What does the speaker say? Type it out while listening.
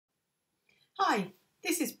Hi,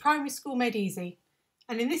 this is Primary School Made Easy,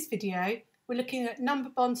 and in this video we're looking at number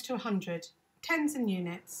bonds to 100, tens and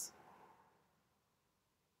units.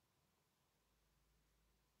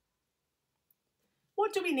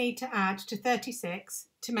 What do we need to add to 36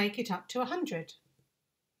 to make it up to 100?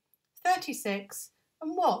 36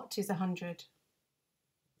 and what is 100?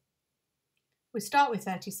 We start with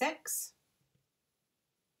 36,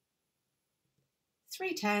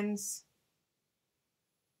 3 tens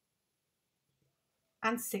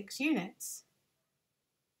and 6 units.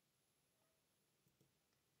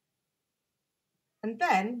 And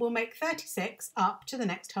then we'll make 36 up to the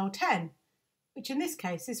next whole 10, which in this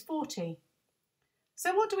case is 40.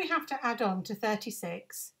 So what do we have to add on to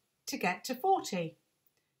 36 to get to 40?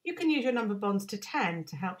 You can use your number bonds to 10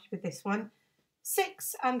 to help you with this one.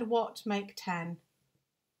 6 and what make 10?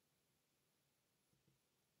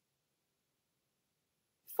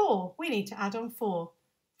 4, we need to add on 4.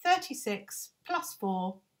 36 plus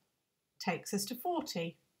 4 takes us to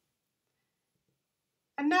 40.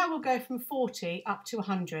 And now we'll go from 40 up to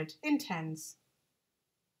 100 in tens.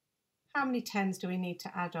 How many tens do we need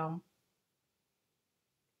to add on?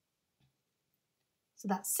 So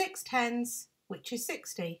that's 6 tens, which is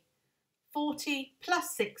 60. 40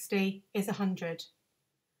 plus 60 is 100.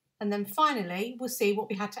 And then finally, we'll see what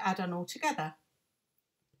we had to add on all together.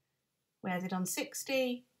 We added on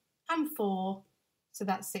 60 and 4, so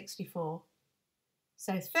that's 64.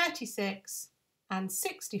 So 36 and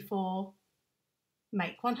 64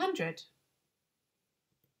 make 100.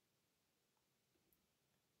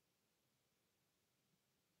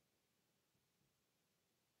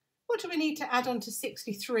 What do we need to add on to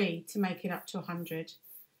 63 to make it up to 100?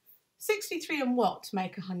 63 and what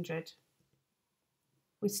make 100?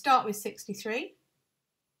 We start with 63,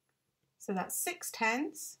 so that's 6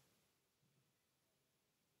 tens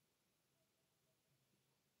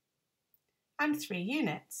and 3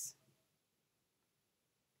 units.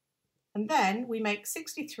 And then we make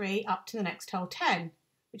 63 up to the next whole 10,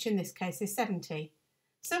 which in this case is 70.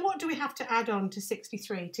 So what do we have to add on to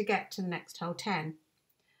 63 to get to the next whole 10?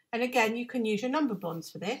 And again, you can use your number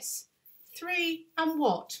bonds for this. 3 and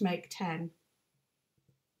what make 10?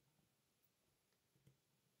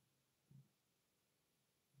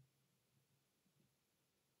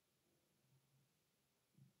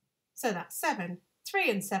 So that's 7.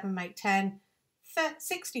 3 and 7 make 10.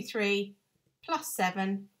 63 plus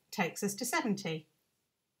 7 takes us to 70.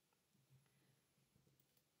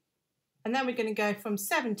 And then we're going to go from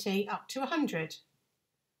 70 up to 100.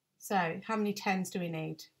 So how many tens do we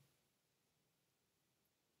need?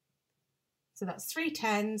 So that's 3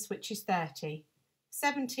 tens, which is 30.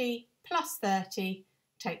 70 plus 30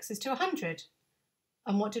 takes us to 100.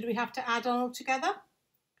 And what did we have to add on altogether?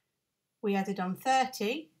 We added on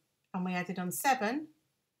 30 and we added on 7,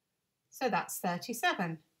 so that's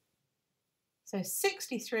 37. So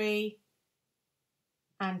 63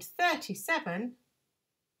 and 37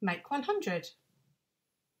 make 100.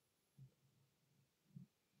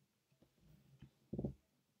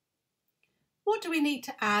 What do we need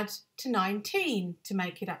to add to 19 to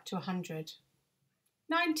make it up to 100?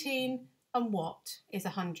 19 and what is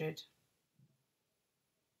 100?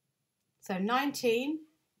 So 19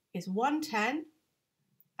 is 1 10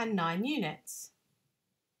 and 9 units.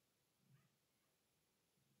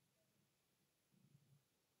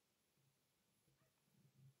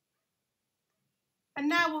 And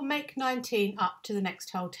now we'll make 19 up to the next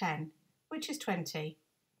whole 10, which is 20.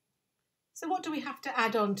 So what do we have to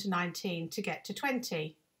add on to 19 to get to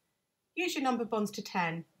 20? Use your number bonds to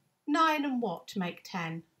 10. 9 and what make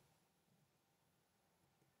 10?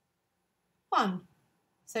 1.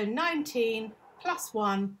 So 19 plus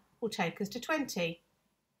 1 will take us to 20.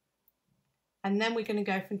 And then we're going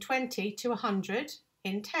to go from 20 to 100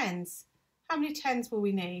 in tens. How many tens will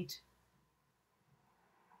we need?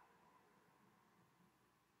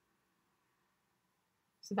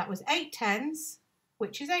 So that was 8 tens,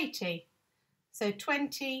 which is 80. So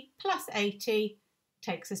 20 plus 80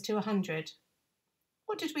 takes us to 100.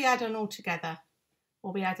 What did we add on altogether?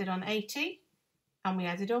 Well, we added on 80 and we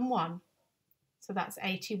added on 1. So that's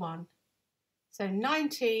 81. So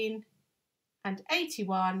 19 and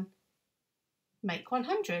 81 make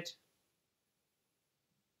 100.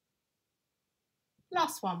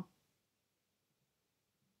 Last one.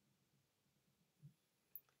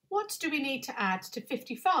 What do we need to add to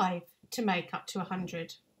 55 to make up to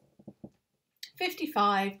 100?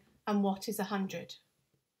 55 and what is 100?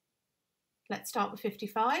 Let's start with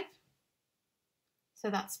 55. So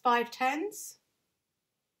that's 5 tens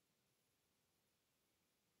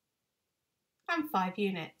and 5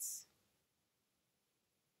 units.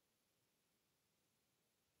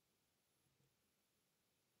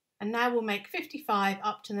 And now we'll make 55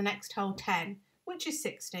 up to the next whole 10, which is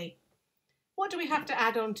 60. What do we have to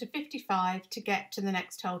add on to 55 to get to the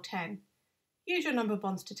next whole 10? Use your number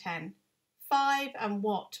bonds to 10. 5 and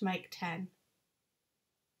what make 10?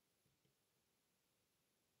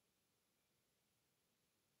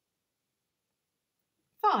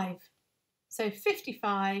 5. So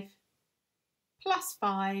 55 plus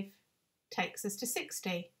 5 takes us to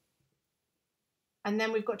 60. And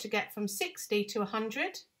then we've got to get from 60 to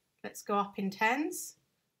 100. Let's go up in tens.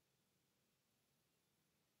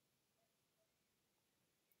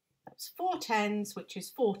 That's 4 tens, which is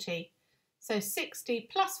 40. So 60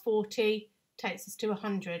 plus 40 takes us to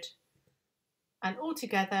 100. And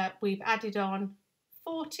altogether we've added on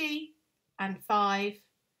 40 and 5,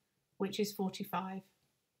 which is 45.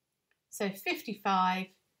 So 55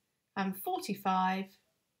 and 45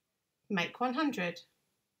 make 100.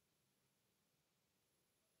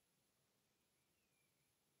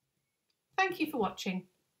 Thank you for watching,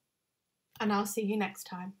 and I'll see you next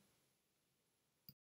time.